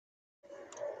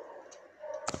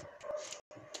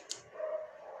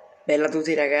Bella a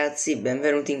tutti ragazzi,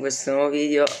 benvenuti in questo nuovo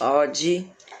video. Oggi,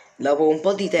 dopo un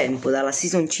po' di tempo dalla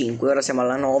season 5, ora siamo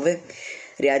alla 9,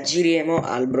 reagiremo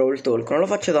al Brawl Talk. Non lo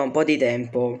faccio da un po' di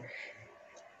tempo,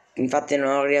 infatti non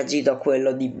ho reagito a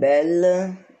quello di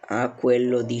Bell, a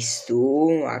quello di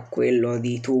Stu, a quello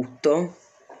di tutto,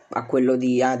 a quello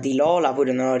di Lola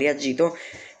pure non ho reagito,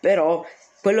 però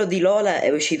quello di Lola è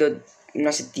uscito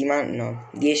una settimana, no,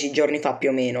 10 giorni fa più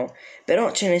o meno.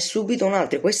 Però ce n'è subito un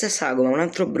altro, questo è Sagoma, un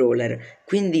altro brawler.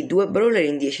 Quindi 2 brawler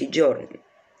in 10 giorni.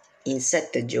 In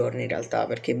 7 giorni in realtà,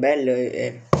 perché bello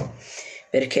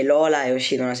perché Lola è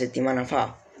uscito una settimana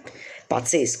fa.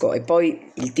 Pazzesco. E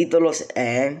poi il titolo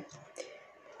è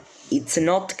It's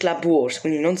not Club Wars,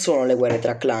 quindi non sono le guerre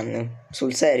tra clan.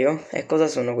 Sul serio? E cosa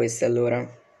sono queste allora?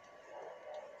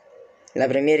 La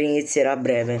premiere inizierà a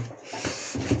breve.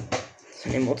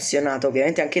 Sono emozionato,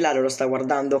 ovviamente anche Lalo lo sta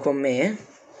guardando con me.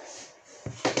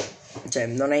 Cioè,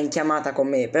 non è in chiamata con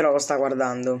me, però lo sta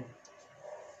guardando.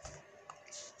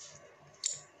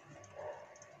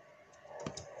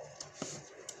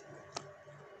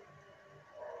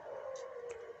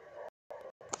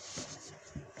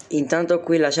 Intanto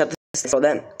qui la chat sta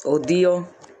esplodendo.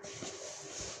 Oddio.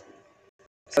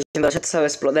 Sto dicendo la chat stava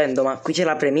esplodendo, ma qui c'è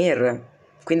la premiere.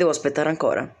 Quindi devo aspettare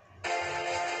ancora.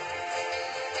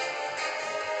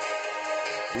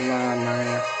 Mamma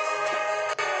mia.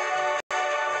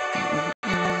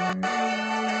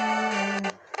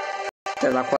 Cioè,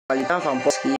 la qualità fa un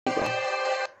po' schifo.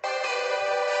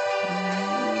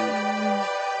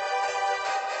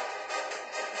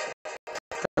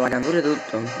 Sta guardando pure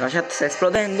tutto. La chat sta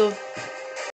esplodendo.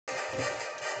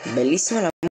 Bellissima la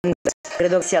musica.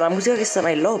 Credo che sia la musica che sarà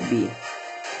in lobby.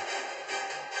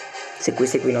 Se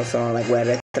queste qui non sono le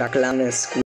guerre tra clan,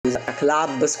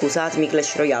 club, scusatemi,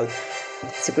 Clash Royale.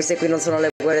 Se queste qui non sono le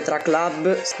guerre tra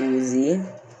club,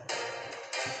 scusi.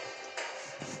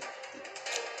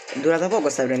 È durata poco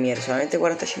sta premiere, solamente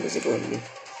 45 secondi.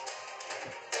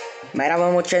 Ma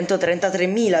eravamo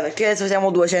 133.000, perché adesso siamo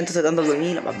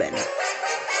 272.000, va bene.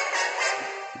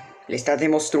 L'estate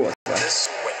mostruosa.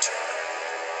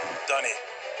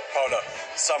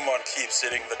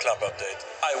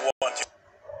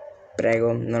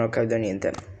 Prego, non ho capito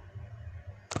niente.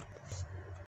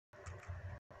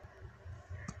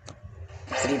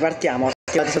 Ripartiamo,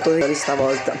 attivate i sottotitoli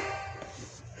stavolta.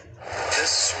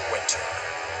 This winter,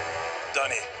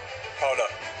 Dunny, Paula,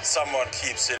 someone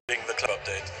keeps hitting the club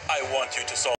update. I want you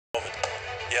to solve it.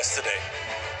 Yesterday,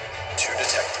 2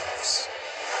 detectives,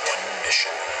 1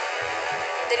 mission.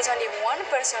 There is only one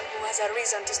person who has a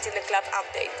reason to steal the club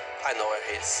update. I know where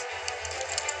he is.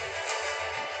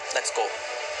 Let's go.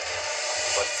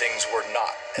 But things were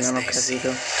not as Non ho they seemed.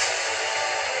 capito.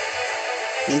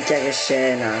 Minchia che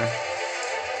scena.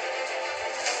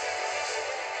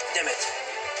 Damn it.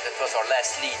 That was our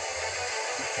last lead.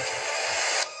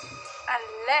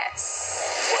 Unless...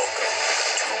 Welcome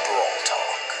to Brawl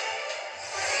Talk.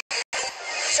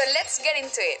 So let's get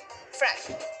into it.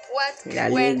 Frank, what, La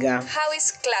when, Lega. how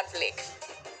is Club League?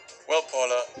 Well,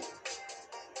 Paula,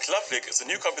 Club League is a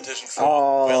new competition for,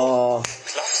 Oh.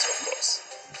 clubs, of course.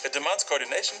 It demands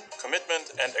coordination, commitment,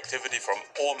 and activity from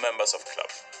all members of club.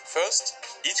 First,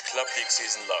 each club league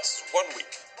season lasts 1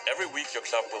 week. Every week your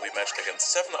club will be matched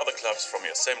against 7 other clubs from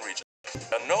your same region.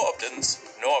 There are no opt-ins,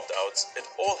 no opt-outs, it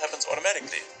all happens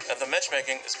automatically, and the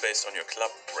matchmaking is based on your club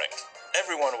rank.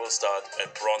 Everyone will start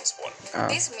at Bronze 1.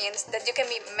 This means that you can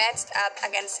be matched up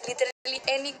against literally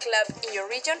any club in your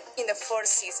region in the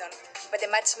 4th season. But the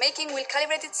matchmaking will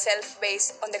calibrate itself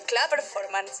based on the club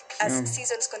performance as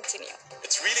seasons continue.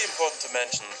 It's really important to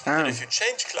mention that if you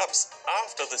change clubs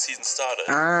after the season started,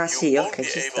 you sì, won't ok, be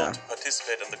ci able sta. to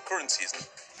participate in the current season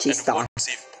Ci and sta. won't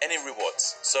receive any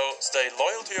rewards. So stay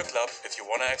loyal to your club if you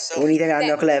want to excel. Unitevi al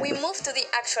mio Then club. we move to the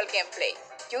actual gameplay.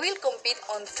 You will compete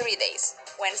on 3 days: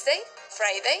 Wednesday,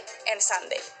 Friday, and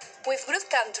Sunday. We've grouped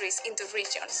countries into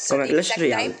regions, so Come the Clash exact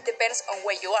Royale. time depends on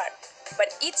where you are.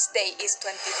 But each day is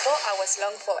 24 hours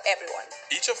long for everyone.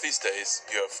 Each of these days,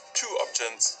 you have 2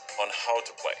 options on how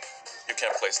to play. You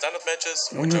can play standard matches,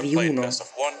 which are played best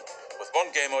of 1, with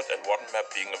 1 game mode and 1 map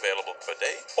being available per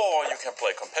day. Or you can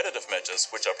play competitive matches,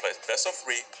 which are played best of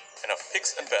 3 and have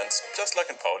picks and bans, just like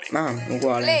in Pauli. Ma,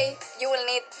 uguale. Play, you will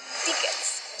need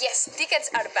tickets. Yes,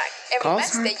 tickets are back. Every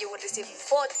match Cosa? day you will receive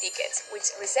 4 tickets, which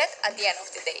reset at the end of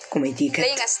the day. Come i ticket.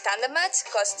 Playing a standard match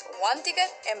costs 1 ticket,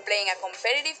 and playing a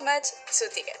competitive match 2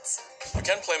 tickets. You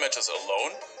can play matches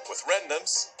alone, with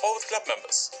randoms, or with club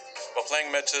members. While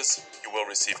playing matches, you will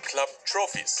receive club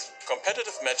trophies.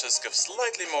 Competitive matches give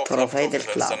slightly more club Trofei del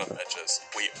trophies than standard club. matches.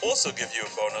 We also give you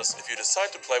a bonus if you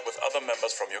decide to play with other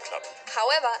members from your club.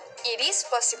 However, it is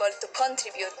possible to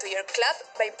contribute to your club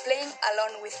by playing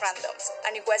alone with randoms,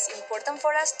 and it was important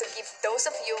for us to give those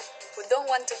of you who don't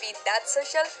want to be that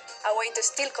social a way to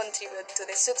still contribute to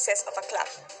the success of a club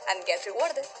and get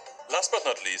rewarded. Last but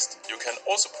not least, you can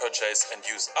also purchase and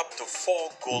use up to 4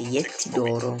 golden tickets Biglietti per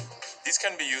week. d'oro. These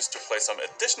can be used to play some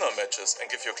additional matches and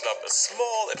give your club a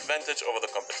small advantage over the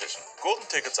competition. Golden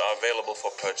tickets are available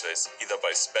for purchase either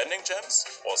by spending gems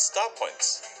or star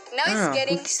points. Now it's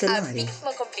getting punti a stellari. bit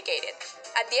more complicated.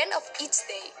 At the end of each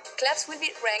day, clubs will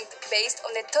be ranked based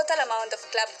on the total amount of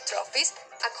club trophies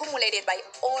accumulated by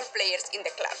all players in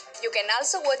the club. You can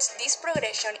also watch this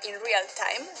progression in real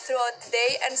time throughout the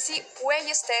day and see where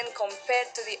you stand compared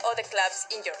to the other clubs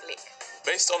in your league.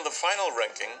 Based on the final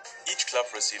ranking, each club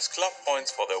receives club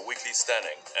points for their weekly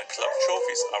standing, and club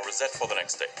trophies are reset for the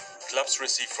next day. Clubs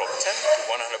receive from 10 to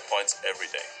 100 points every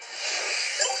day.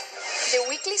 The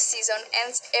weekly season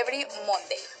ends every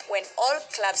Monday, when all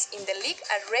clubs in the league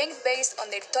are ranked based on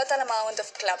their total amount of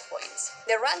club points.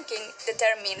 The ranking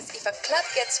determines if a club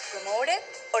gets promoted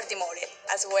or demoted,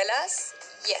 as well as,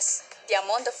 yes, the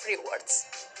amount of rewards.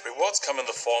 Rewards come in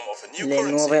the form of a new Le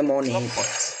currency, nuove club monete.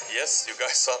 points. Yes, you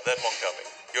guys saw that one coming.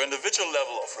 Your individual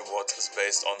level of rewards is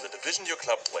based on the division your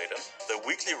club played in, the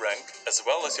weekly rank, as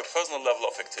well as your personal level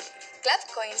of activity. Club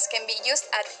coins can be used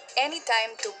at any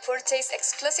time to purchase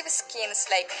exclusive skins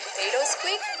like Potato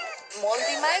Squid,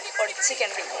 Moldy Mike, or Chicken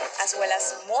Ribbon, as well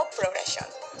as more progression.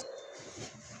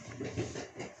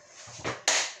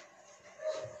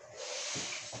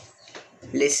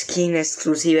 Le skin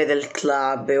esclusive del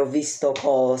club, e ho visto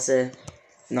cose.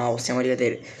 No, possiamo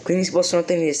rivedere. Quindi si possono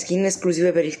ottenere skin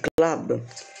esclusive per il club.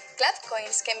 Club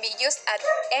coins can be used at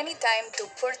any time to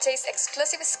purchase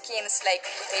exclusive skins like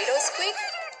Potato Squid,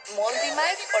 Moldy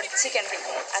Mike, or Chicken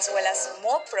Ribbon, as well as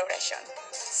more progression.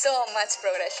 So much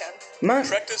progression. Ma In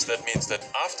practice, that means that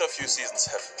after a few seasons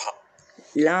have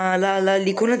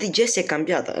l'icona di Jesse è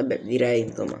cambiata. Vabbè, direi,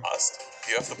 insomma. passed,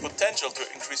 you have the potential to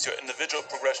increase your individual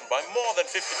progression by more than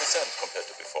 50% compared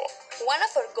to before. One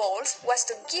of our goals was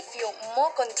to give you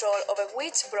more control over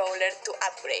which brawler to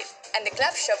upgrade, and the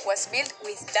club shop was built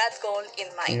with that goal in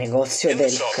mind. Negozio In the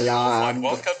del shop, you will find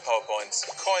club. wildcard power points,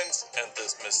 coins, and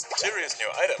this mysterious new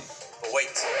item. But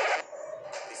wait,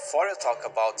 before you talk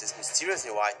about this mysterious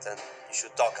new item, you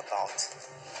should talk about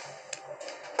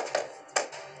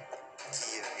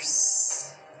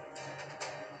gears.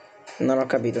 Non ho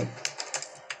capito.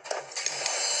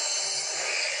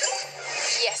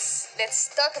 Yes, let's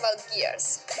talk about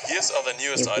gears. Here's are the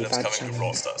newest Yuki items coming to Bachan.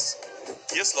 Brawl Stars.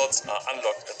 Gear slots are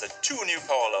unlocked at the 2 new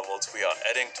power levels we are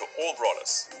adding to all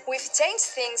brawlers. We've changed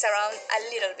things around a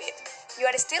little bit. You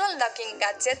are still unlocking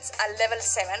gadgets at level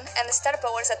 7 and star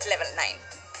powers at level 9.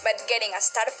 But getting a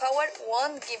star power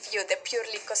won't give you the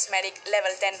purely cosmetic level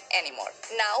 10 anymore.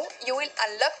 Now, you will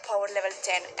unlock power level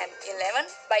 10 and 11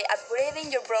 by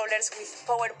upgrading your brawlers with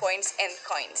power points and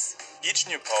coins. Each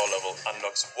new power level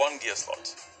unlocks 1 gear slot.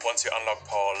 Once you unlock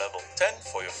power level 10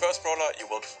 for your first brawler, you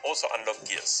will also unlock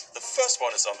gears. The first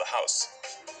one is on the house.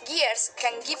 Gears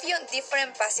can give you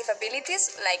different passive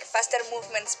abilities like faster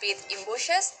movement speed in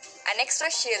bushes, an extra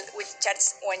shield which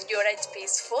charges when your HP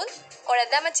is full, or a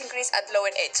damage increase at lower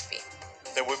HP.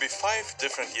 There will be 5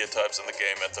 different gear types in the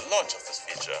game at the launch of this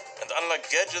feature, and unlike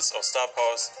gadgets or star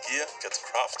powers, gear gets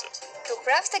crafted. To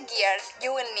craft a gear,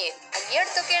 you will need a gear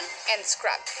token and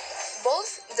scrap.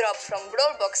 Both drop from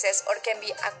Brawl boxes or can be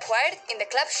acquired in the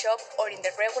club shop or in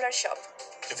the regular shop.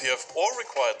 If you have all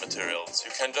required materials,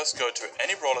 you can just go to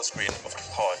any brawler screen of a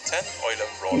power 10 or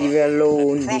 11 brawler Livello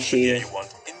and craft the gear 11. you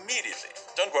want immediately.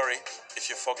 Don't worry, if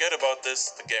you forget about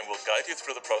this, the game will guide you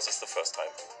through the process the first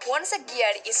time. Once a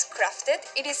gear is crafted,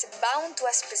 it is bound to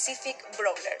a specific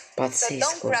brawler. So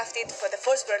don't Pazzesco. craft it for the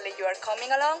first brawler you are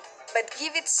coming along, but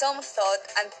give it some thought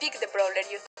and pick the brawler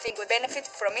you think would benefit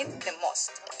from it the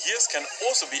most. Gears can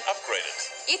also be upgraded.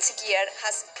 Each gear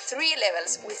has 3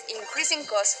 levels with increasing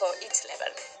cost for each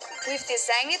level. We've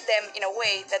designed them in a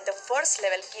way that the first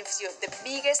level gives you the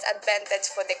biggest advantage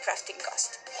for the crafting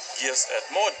cost. Gears add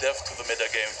more depth to the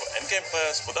metagame for endgame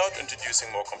players without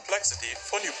introducing more complexity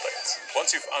for new players.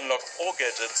 Once you've unlocked all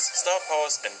gadgets, star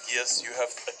powers and gears, you have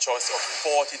a choice of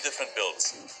 40 different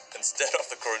builds instead of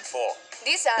the current 4.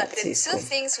 These are the Pazzesco.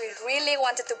 2 things we really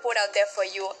wanted to put out there for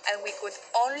you, and we could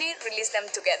only release them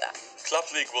together. Club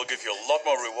League will give you a lot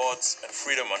more rewards and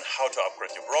freedom on how to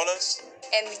upgrade your brawlers.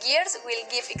 And Gears will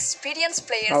give experienced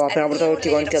players Ah, ma a appena new portato tutti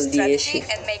layer quanti of al strategy 10.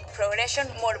 and make progression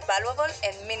more valuable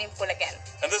and meaningful again.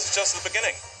 And this is just the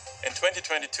beginning. In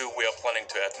 2022, we are planning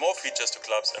to add more features to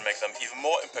clubs and make them even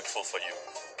more impactful for you.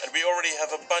 And we already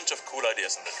have a bunch of cool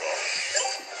ideas in the drawer.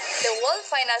 The World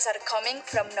Finals are coming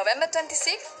from November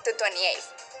 26th to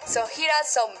 28th. So here are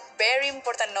some very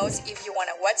important notes if you want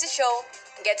to watch the show,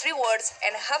 get rewards,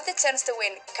 and have the chance to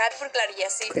win Catburg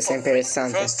Lariesi Questo è for free.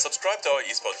 interessante. First, subscribe to our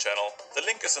esports channel. The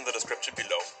link is in the description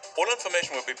below. All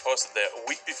information will be posted there a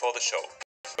week before the show.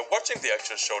 By watching the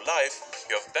actual show live,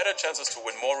 you have better chances to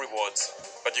win more rewards,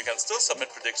 but you can still submit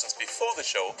predictions before the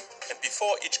show and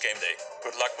before each game day.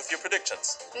 Good luck with your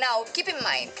predictions. Now keep in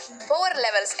mind, power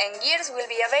levels and gears will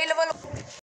be available.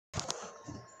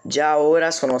 Già ora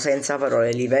sono senza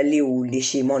parole, livelli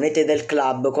 11, monete del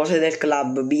club, cose del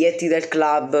club, biglietti del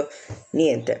club,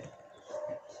 niente.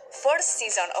 Fourth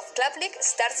season of Club League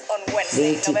starts on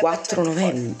Wednesday, 24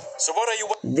 novembre. So what are you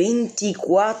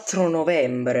 24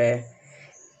 novembre.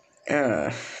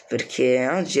 Perché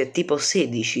oggi è tipo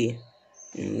 16.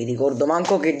 Non mi ricordo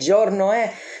manco che giorno è,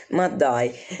 ma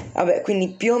dai. Vabbè,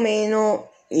 quindi più o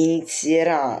meno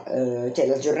inizierà, cioè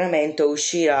l'aggiornamento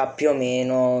uscirà più o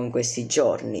meno in questi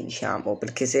giorni, diciamo,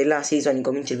 perché se la season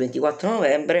comincia il 24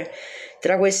 novembre,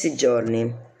 tra questi giorni.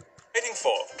 waiting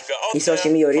for? Go out I soci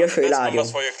there, migliori, io find c'ho the best Ilario.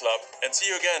 numbers for your club, and see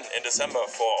you again in December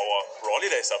for our Brawl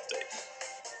Days update.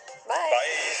 Bye.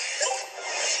 Bye.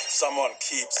 Someone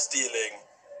keeps stealing.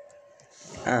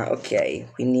 Ah,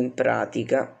 ok, quindi in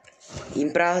pratica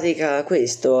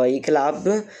questo, i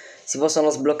club si possono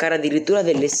sbloccare addirittura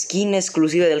delle skin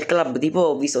esclusive del club, tipo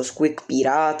ho visto Squeak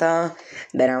Pirata,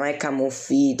 Dynamite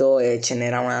Ammuffito e ce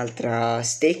n'era un'altra,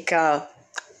 Stecca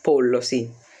Pollo,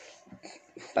 sì,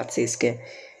 pazzesche.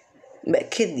 Beh,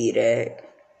 che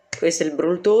dire, questo è il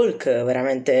Brawl Talk,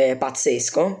 veramente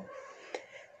pazzesco,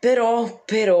 però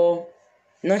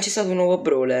non c'è stato un nuovo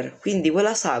brawler, quindi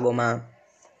quella sagoma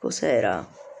cos'era?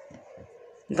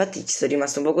 Infatti ci sono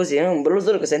rimasto un po' così, è un Brawl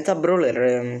Talk senza brawler,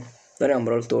 non è un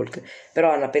Brawl Talk,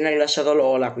 però hanno appena rilasciato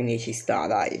Lola, quindi ci sta,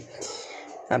 dai.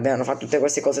 Abbiamo fatto tutte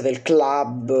queste cose del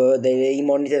club, dei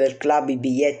monete del club, i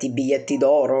biglietti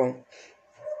d'oro.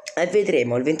 E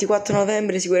vedremo, il 24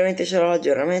 novembre sicuramente c'era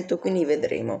l'aggiornamento, quindi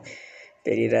vedremo.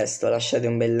 Per il resto lasciate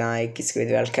un bel like,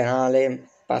 iscrivetevi al canale,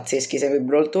 pazzeschi sempre il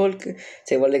Brawl Talk.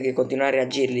 Se volete continuare a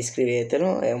reagirli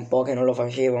iscrivetelo, è un po' che non lo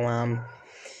facevo, ma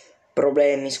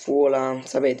problemi, scuola,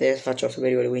 sapete, faccio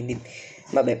superiore, quindi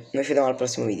vabbè, noi ci vediamo al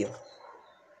prossimo video.